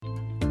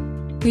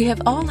We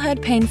have all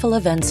had painful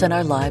events in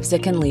our lives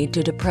that can lead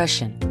to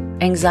depression,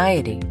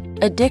 anxiety,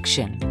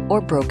 addiction, or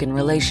broken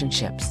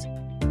relationships.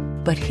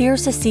 But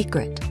here's a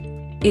secret.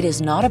 It is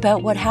not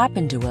about what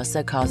happened to us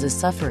that causes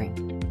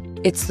suffering.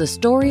 It's the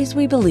stories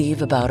we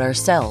believe about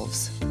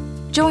ourselves.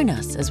 Join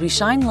us as we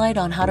shine light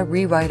on how to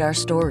rewrite our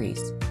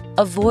stories,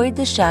 avoid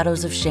the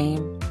shadows of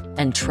shame,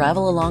 and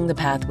travel along the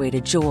pathway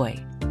to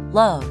joy,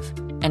 love,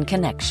 and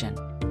connection.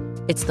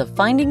 It's the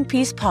Finding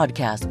Peace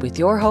podcast with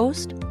your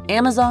host,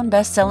 Amazon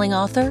best-selling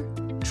author,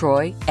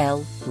 Troy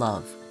L.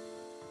 Love.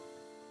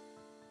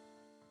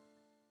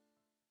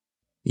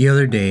 The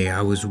other day,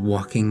 I was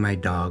walking my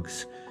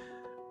dogs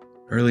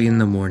early in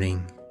the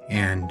morning,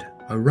 and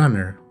a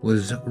runner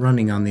was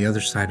running on the other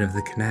side of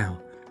the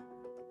canal,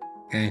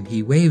 and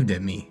he waved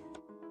at me.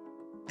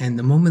 And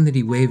the moment that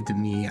he waved at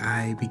me,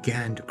 I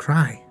began to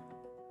cry.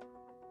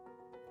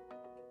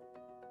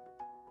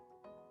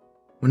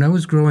 When I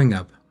was growing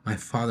up, my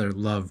father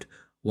loved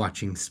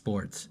watching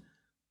sports.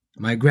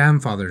 My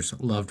grandfathers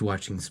loved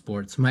watching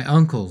sports. My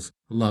uncles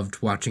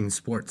loved watching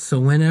sports. So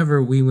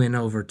whenever we went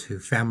over to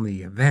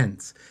family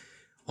events,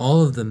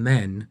 all of the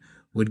men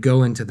would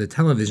go into the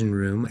television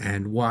room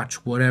and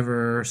watch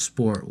whatever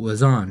sport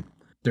was on.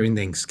 During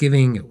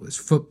Thanksgiving, it was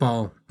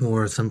football,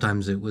 or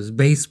sometimes it was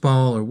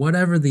baseball, or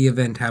whatever the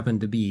event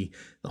happened to be.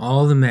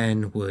 All the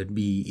men would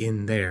be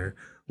in there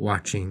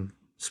watching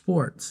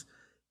sports.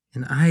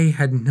 And I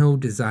had no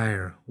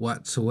desire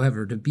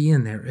whatsoever to be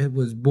in there. It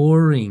was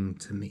boring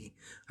to me.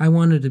 I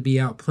wanted to be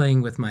out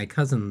playing with my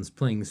cousins,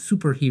 playing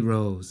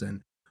superheroes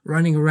and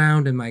running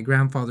around in my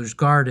grandfather's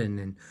garden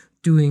and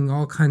doing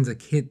all kinds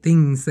of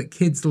things that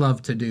kids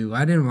love to do.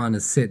 I didn't want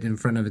to sit in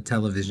front of a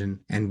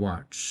television and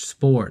watch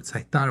sports.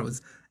 I thought it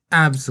was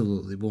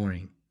absolutely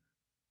boring.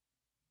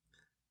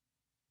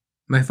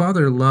 My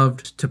father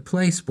loved to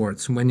play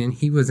sports. When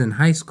he was in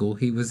high school,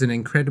 he was an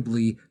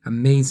incredibly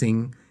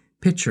amazing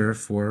pitcher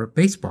for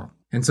baseball.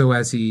 And so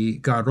as he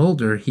got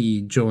older,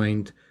 he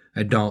joined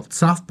adult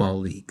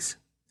softball leagues.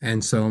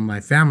 And so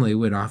my family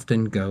would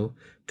often go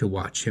to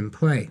watch him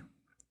play.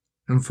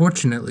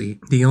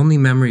 Unfortunately, the only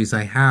memories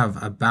I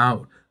have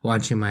about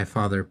watching my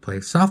father play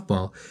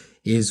softball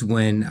is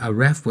when a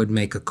ref would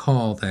make a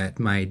call that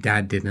my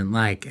dad didn't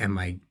like, and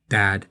my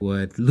dad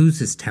would lose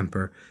his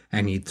temper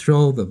and he'd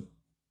throw the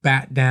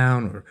bat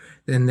down, or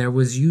then there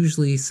was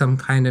usually some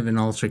kind of an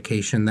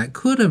altercation that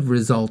could have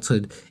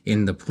resulted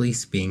in the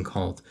police being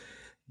called,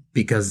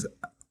 because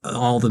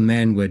all the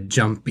men would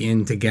jump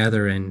in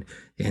together and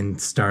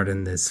start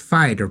in this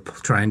fight or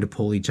trying to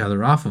pull each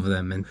other off of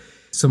them. And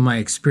so my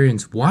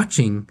experience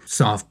watching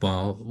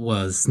softball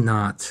was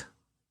not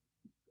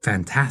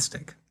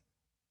fantastic.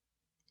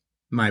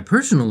 My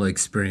personal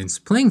experience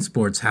playing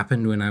sports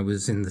happened when I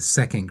was in the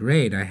second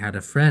grade. I had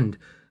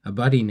a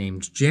buddy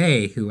named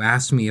Jay, who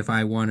asked me if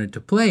I wanted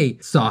to play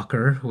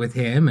soccer with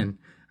him, and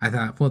I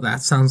thought, well,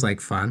 that sounds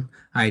like fun.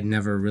 I'd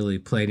never really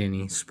played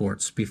any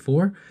sports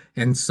before,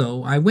 and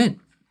so I went.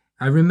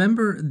 I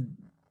remember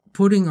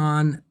putting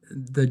on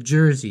the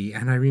jersey,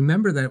 and I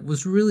remember that it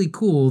was really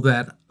cool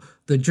that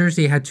the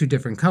jersey had two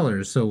different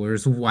colors, so it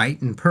was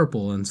white and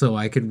purple, and so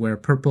I could wear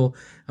purple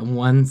on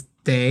one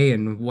day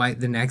and white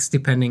the next,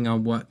 depending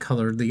on what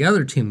color the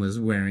other team was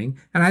wearing,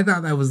 and I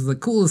thought that was the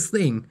coolest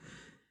thing.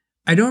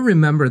 I don't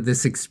remember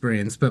this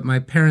experience, but my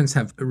parents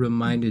have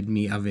reminded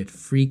me of it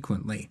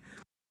frequently.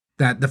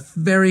 That the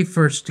very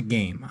first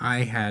game, I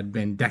had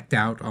been decked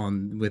out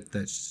with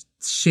the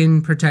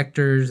shin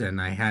protectors,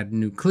 and I had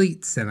new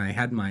cleats, and I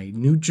had my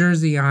new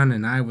jersey on,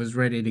 and I was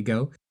ready to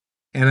go.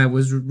 And I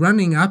was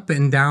running up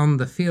and down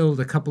the field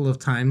a couple of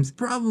times.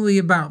 Probably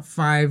about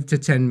 5 to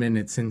 10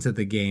 minutes into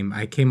the game,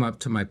 I came up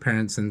to my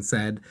parents and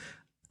said,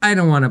 "I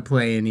don't want to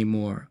play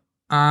anymore.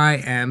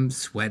 I am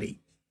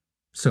sweaty."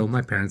 So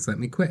my parents let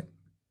me quit.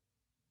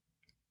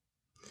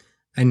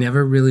 I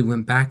never really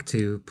went back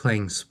to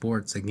playing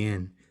sports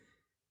again.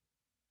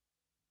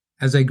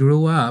 As I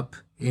grew up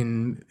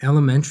in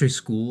elementary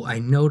school, I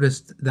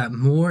noticed that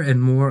more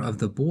and more of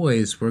the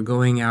boys were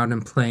going out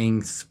and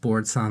playing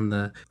sports on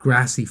the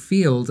grassy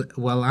field,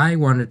 while I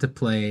wanted to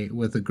play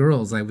with the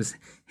girls. I was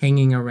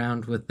hanging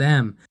around with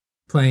them,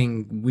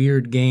 playing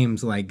weird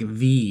games like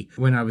V.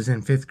 When I was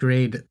in 5th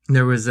grade,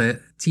 there was a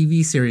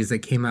TV series that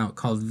came out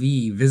called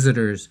V,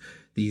 Visitors,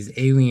 these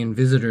alien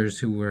visitors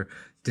who were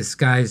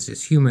disguised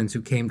as humans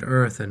who came to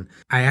Earth. And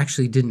I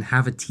actually didn't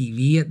have a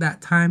TV at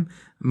that time.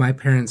 My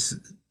parents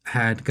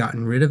had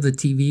gotten rid of the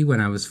TV when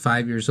I was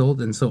 5 years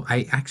old, and so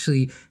I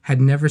actually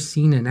had never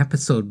seen an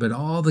episode, but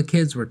all the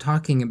kids were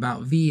talking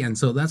about V, and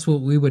so that's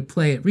what we would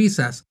play at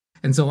recess.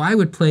 And so I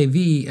would play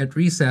V at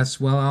recess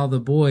while all the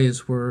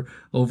boys were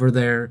over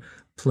there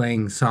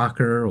playing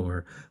soccer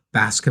or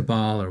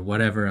basketball or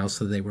whatever else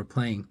that they were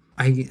playing.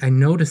 I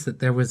noticed that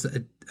there was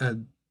a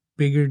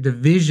bigger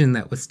division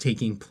that was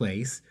taking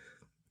place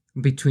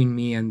between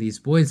me and these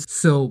boys.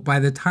 So by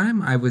the time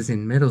I was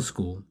in middle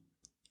school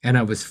and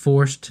I was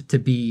forced to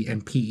be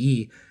in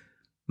PE,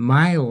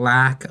 my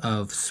lack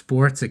of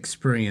sports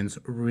experience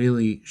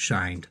really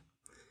shined.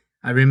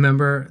 I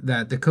remember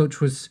that the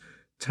coach was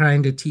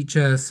trying to teach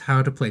us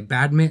how to play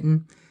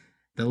badminton.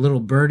 The little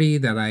birdie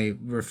that I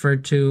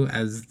referred to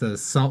as the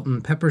salt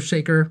and pepper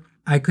shaker,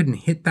 I couldn't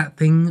hit that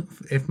thing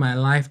if my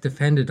life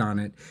depended on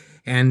it.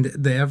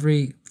 And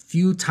every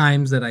few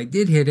times that I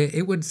did hit it,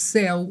 it would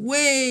sail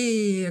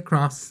way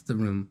across the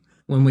room.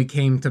 When we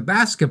came to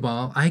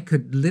basketball, I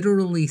could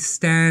literally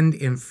stand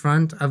in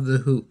front of the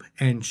hoop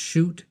and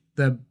shoot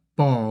the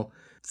ball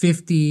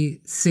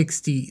 50,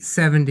 60,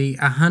 70,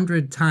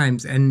 100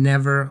 times and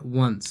never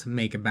once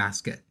make a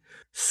basket.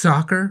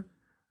 Soccer,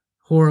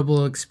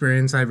 horrible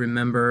experience. I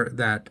remember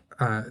that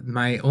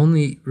my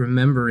only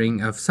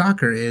remembering of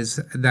soccer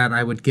is that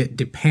I would get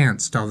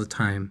depantsed all the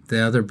time.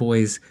 The other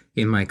boys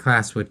in my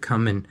class would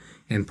come in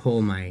and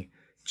pull my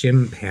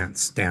gym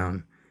pants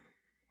down.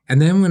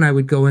 And then when I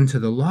would go into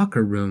the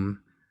locker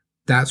room,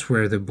 that's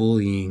where the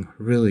bullying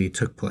really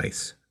took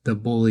place. The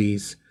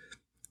bullies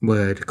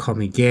would call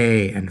me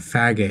gay and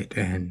faggot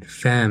and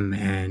femme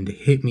and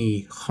hit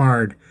me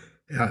hard,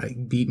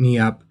 beat me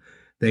up.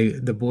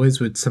 The boys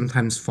would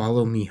sometimes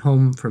follow me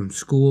home from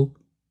school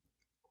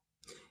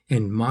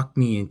and mock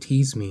me and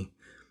tease me.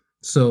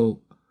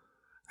 So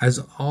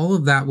as all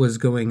of that was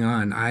going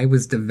on, I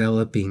was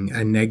developing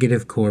a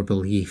negative core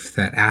belief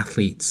that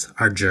athletes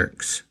are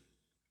jerks.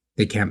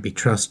 They can't be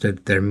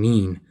trusted, they're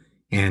mean,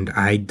 and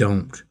I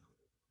don't.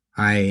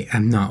 I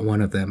am not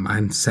one of them.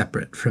 I'm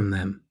separate from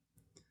them.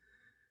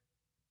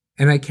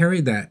 And I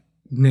carried that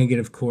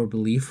negative core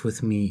belief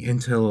with me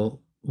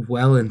until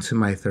well into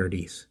my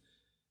 30s.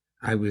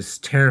 I was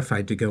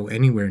terrified to go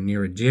anywhere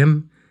near a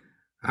gym.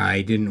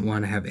 I didn't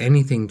want to have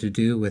anything to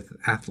do with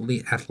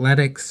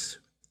athletics.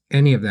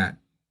 Any of that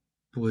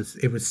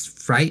it was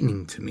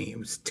frightening to me. It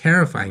was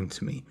terrifying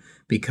to me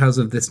because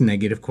of this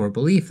negative core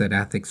belief that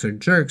athletes are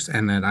jerks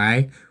and that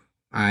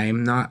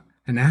I'm not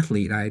an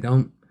athlete. I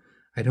don't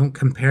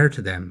compare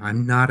to them.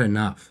 I'm not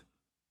enough.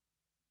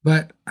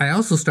 But I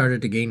also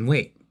started to gain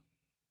weight.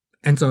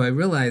 And so I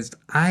realized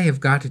I have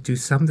got to do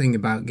something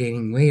about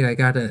gaining weight. I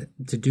got to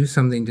do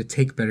something to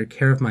take better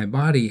care of my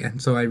body.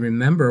 And so I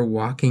remember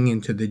walking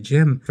into the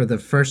gym for the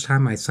first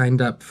time. I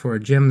signed up for a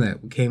gym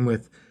that came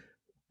with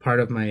part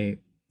of my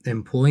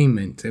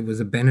employment. It was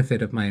a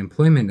benefit of my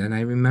employment. And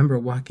I remember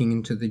walking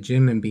into the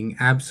gym and being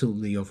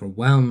absolutely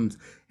overwhelmed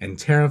and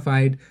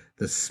terrified.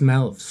 The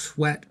smell of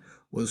sweat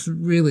was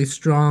really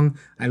strong.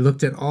 I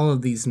looked at all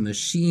of these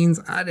machines.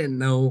 I didn't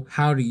know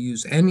how to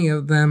use any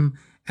of them.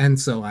 And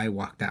so I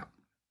walked out.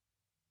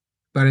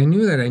 But I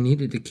knew that I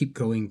needed to keep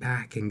going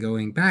back.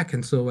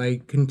 And so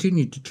I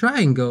continued to try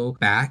and go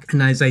back.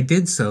 And as I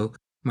did so,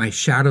 my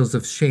shadows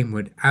of shame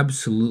would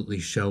absolutely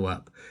show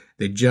up.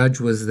 The judge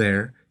was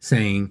there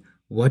saying,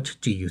 "What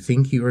do you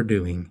think you are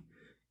doing?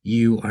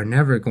 You are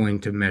never going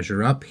to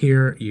measure up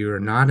here. You are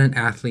not an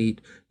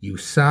athlete. You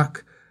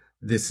suck.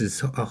 This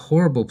is a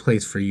horrible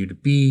place for you to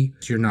be.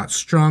 You're not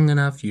strong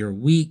enough. You're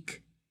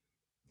weak."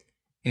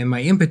 And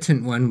my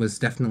impotent one was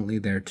definitely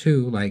there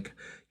too. Like,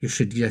 "You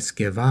should just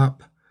give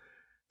up.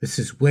 This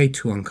is way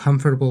too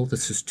uncomfortable.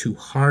 This is too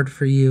hard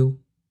for you.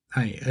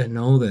 I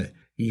know that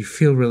you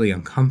feel really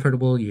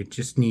uncomfortable. You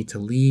just need to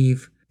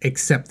leave.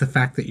 Accept the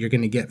fact that you're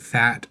going to get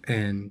fat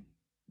and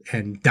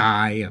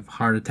die of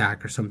heart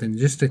attack or something.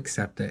 Just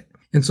accept it."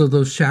 And so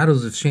those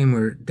shadows of shame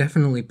were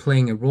definitely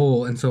playing a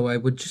role. And so I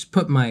would just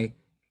put my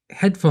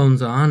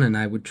headphones on and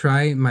I would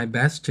try my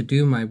best to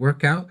do my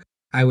workout.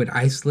 I would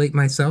isolate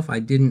myself. I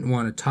didn't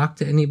want to talk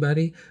to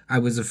anybody. I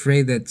was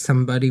afraid that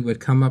somebody would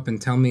come up and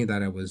tell me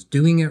that I was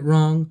doing it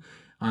wrong.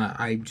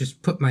 I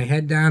just put my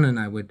head down and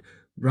I would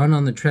run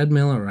on the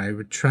treadmill or I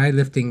would try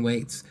lifting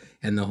weights.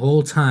 And the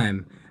whole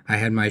time I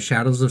had my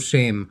shadows of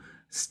shame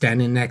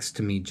standing next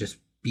to me, just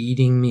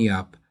beating me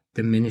up,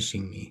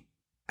 diminishing me.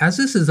 As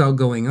this is all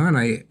going on,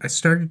 I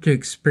started to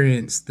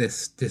experience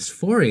this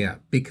dysphoria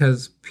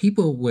because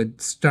people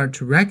would start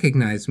to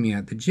recognize me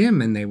at the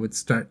gym and they would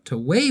start to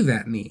wave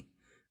at me.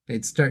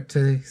 They'd start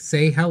to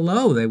say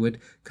hello. They would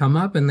come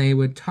up and they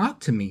would talk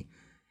to me.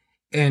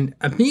 And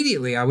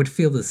immediately I would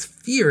feel this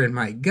fear in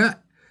my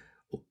gut.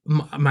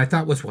 My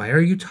thought was, "Why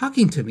are you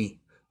talking to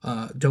me?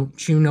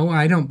 Don't you know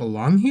I don't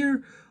belong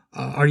here?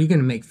 Are you going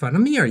to make fun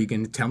of me? Are you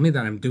going to tell me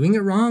that I'm doing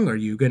it wrong? Are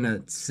you going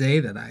to say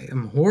that I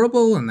am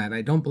horrible and that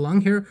I don't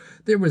belong here?"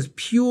 There was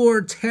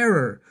pure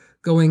terror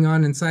going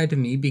on inside of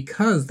me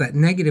because that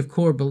negative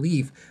core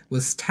belief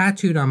was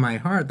tattooed on my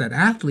heart that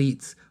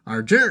athletes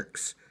are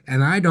jerks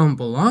and I don't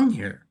belong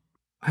here.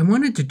 I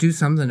wanted to do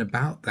something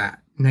about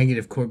that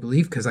negative core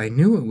belief because I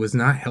knew it was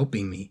not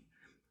helping me.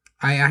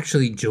 I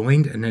actually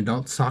joined an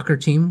adult soccer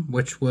team,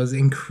 which was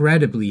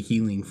incredibly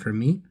healing for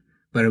me,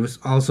 but it was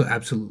also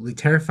absolutely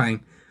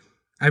terrifying.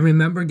 I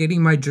remember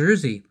getting my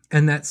jersey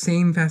and that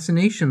same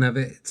fascination of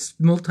it. It's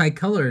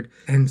multicolored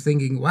and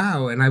thinking,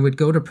 wow. And I would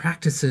go to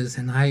practices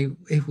and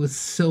it was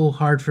so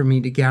hard for me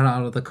to get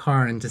out of the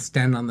car and to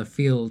stand on the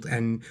field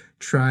and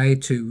try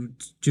to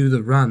do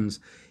the runs.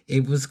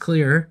 It was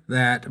clear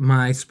that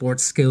my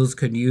sports skills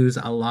could use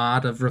a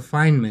lot of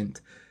refinement.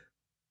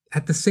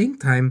 At the same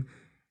time,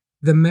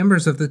 the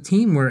members of the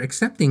team were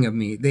accepting of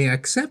me. They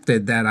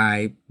accepted that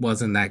I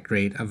wasn't that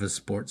great of a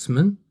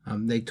sportsman.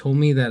 They told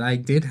me that I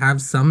did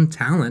have some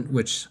talent,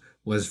 which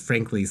was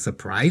frankly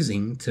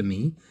surprising to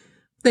me.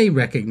 They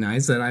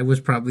recognized that I was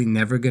probably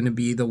never going to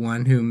be the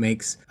one who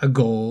makes a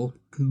goal,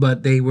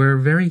 but they were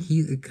very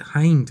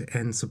kind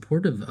and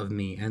supportive of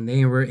me, and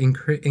they were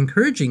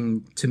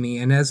encouraging to me.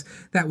 And as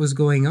that was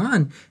going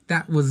on,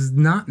 that was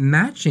not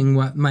matching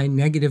what my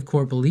negative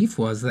core belief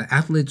was, that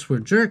athletes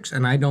were jerks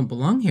and I don't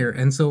belong here.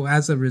 And so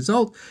as a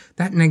result,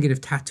 that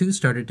negative tattoo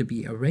started to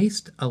be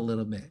erased a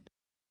little bit.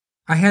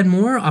 I had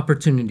more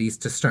opportunities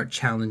to start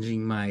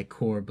challenging my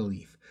core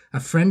belief. A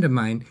friend of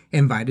mine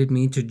invited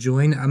me to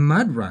join a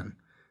mud run.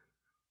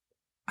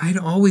 I'd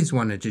always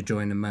wanted to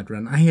join a mud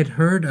run. I had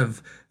heard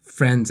of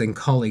friends and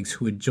colleagues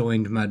who had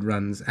joined mud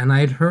runs, and I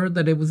had heard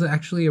that it was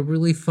actually a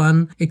really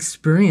fun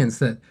experience,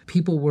 that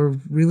people were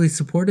really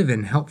supportive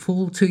and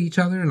helpful to each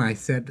other. And I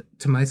said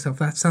to myself,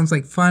 that sounds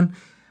like fun.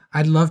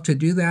 I'd love to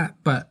do that,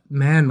 but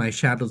man, my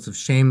shadows of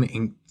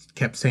shame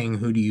kept saying,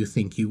 who do you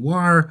think you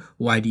are?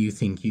 Why do you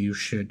think you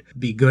should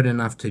be good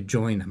enough to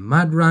join a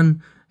mud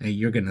run?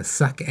 You're going to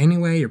suck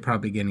anyway. You're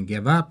probably going to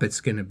give up.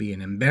 It's going to be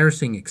an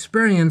embarrassing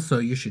experience, so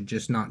you should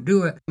just not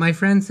do it. My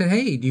friend said,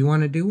 hey, do you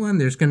want to do one?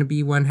 There's going to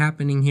be one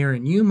happening here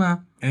in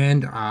Yuma.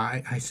 And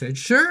I said,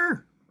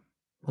 sure,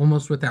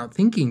 almost without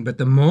thinking. But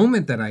the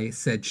moment that I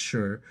said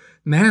sure,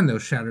 man,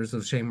 those shadows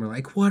of shame were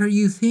like, what are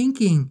you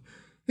thinking?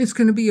 It's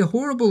going to be a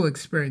horrible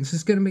experience.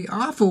 It's going to be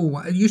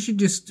awful. You should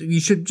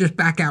just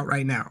back out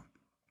right now.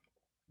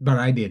 But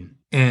I didn't.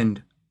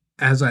 And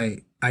as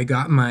I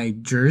got my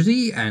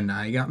jersey and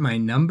I got my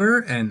number,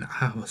 and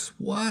I was,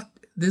 what?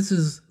 This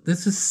is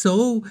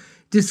so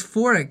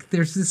dysphoric.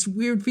 There's this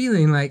weird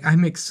feeling like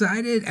I'm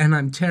excited and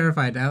I'm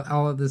terrified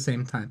all at the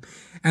same time.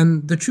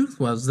 And the truth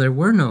was, there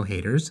were no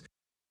haters.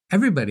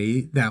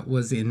 Everybody that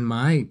was in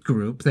my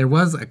group, there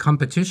was a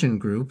competition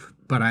group,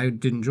 but I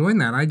didn't join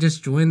that. I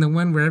just joined the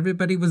one where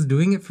everybody was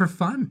doing it for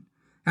fun.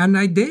 And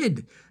I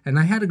did. And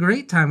I had a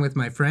great time with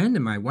my friend,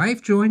 and my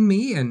wife joined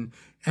me, and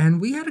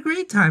we had a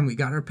great time. We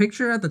got our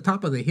picture at the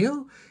top of the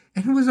hill,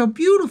 and it was a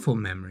beautiful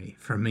memory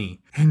for me.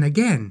 And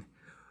again,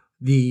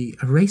 the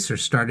eraser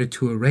started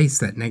to erase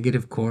that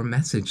negative core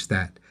message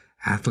that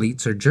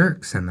athletes are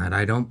jerks and that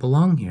I don't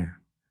belong here.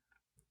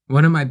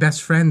 One of my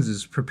best friends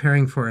is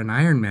preparing for an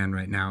Ironman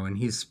right now, and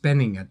he's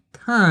spending a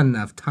ton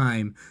of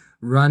time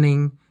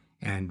running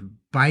and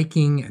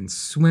biking and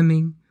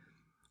swimming.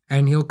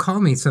 And he'll call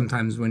me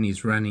sometimes when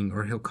he's running,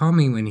 or he'll call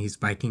me when he's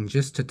biking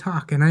just to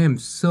talk. And I am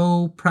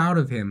so proud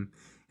of him.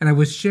 And I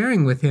was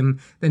sharing with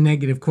him the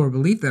negative core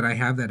belief that I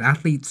have, that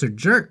athletes are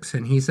jerks.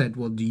 And he said,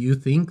 well, do you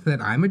think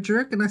that I'm a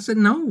jerk? And I said,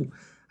 no,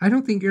 I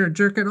don't think you're a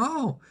jerk at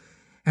all.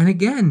 And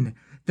again,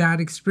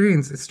 that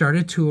experience, it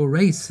started to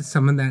erase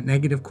some of that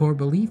negative core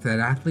belief that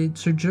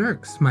athletes are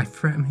jerks. My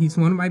friend, he's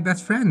one of my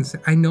best friends.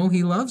 I know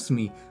he loves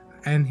me,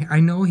 and I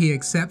know he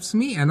accepts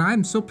me, and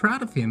I'm so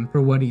proud of him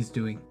for what he's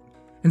doing.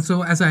 And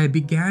so as I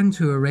began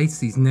to erase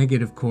these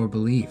negative core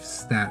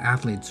beliefs that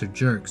athletes are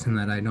jerks and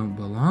that I don't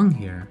belong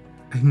here,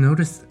 I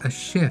noticed a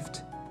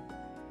shift.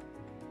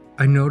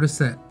 I noticed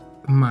that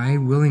my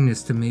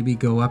willingness to maybe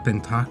go up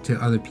and talk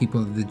to other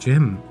people at the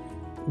gym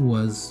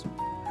was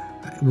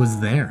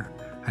there.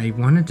 I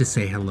wanted to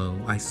say hello.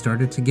 I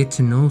started to get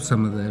to know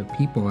some of the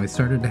people. I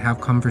started to have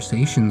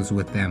conversations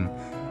with them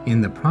in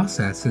the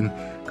process and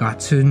got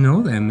to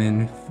know them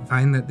and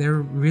find that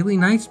they're really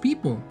nice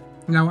people.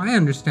 Now, I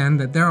understand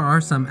that there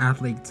are some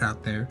athletes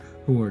out there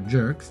who are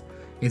jerks.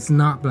 It's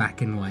not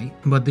black and white,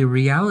 but the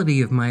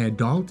reality of my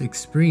adult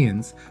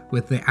experience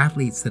with the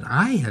athletes that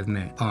I have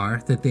met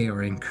are that they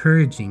are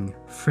encouraging,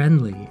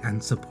 friendly,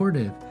 and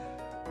supportive.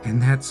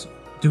 And that's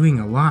doing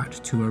a lot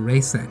to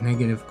erase that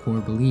negative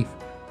core belief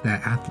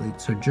that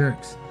athletes are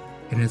jerks.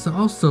 And it's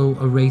also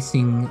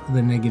erasing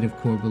the negative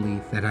core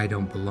belief that I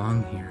don't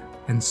belong here.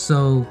 And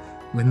so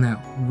when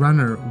that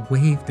runner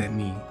waved at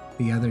me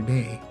the other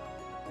day,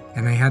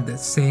 and I had that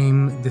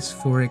same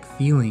dysphoric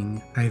feeling,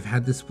 I've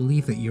had this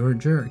belief that you're a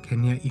jerk,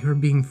 and yet you're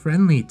being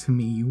friendly to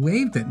me. You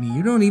waved at me.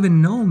 You don't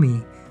even know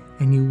me,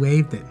 and you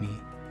waved at me.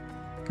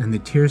 And the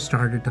tears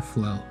started to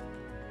flow,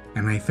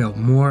 and I felt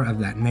more of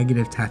that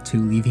negative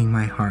tattoo leaving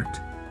my heart,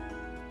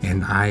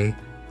 and I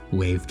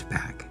waved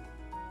back.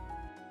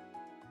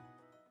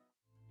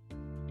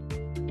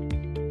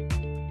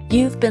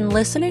 You've been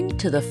listening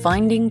to the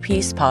Finding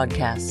Peace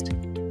podcast.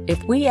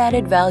 If we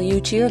added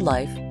value to your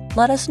life,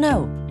 let us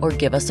know or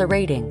give us a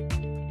rating.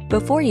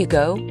 Before you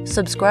go,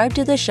 subscribe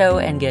to the show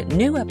and get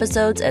new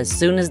episodes as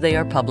soon as they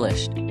are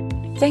published.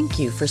 Thank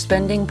you for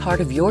spending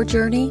part of your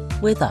journey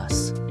with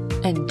us.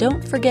 And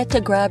don't forget to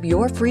grab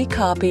your free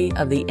copy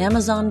of the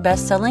Amazon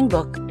best-selling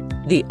book,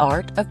 The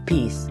Art of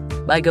Peace,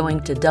 by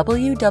going to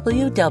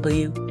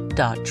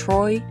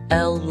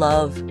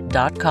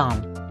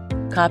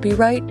www.troylove.com.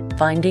 Copyright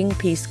Finding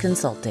Peace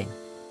Consulting.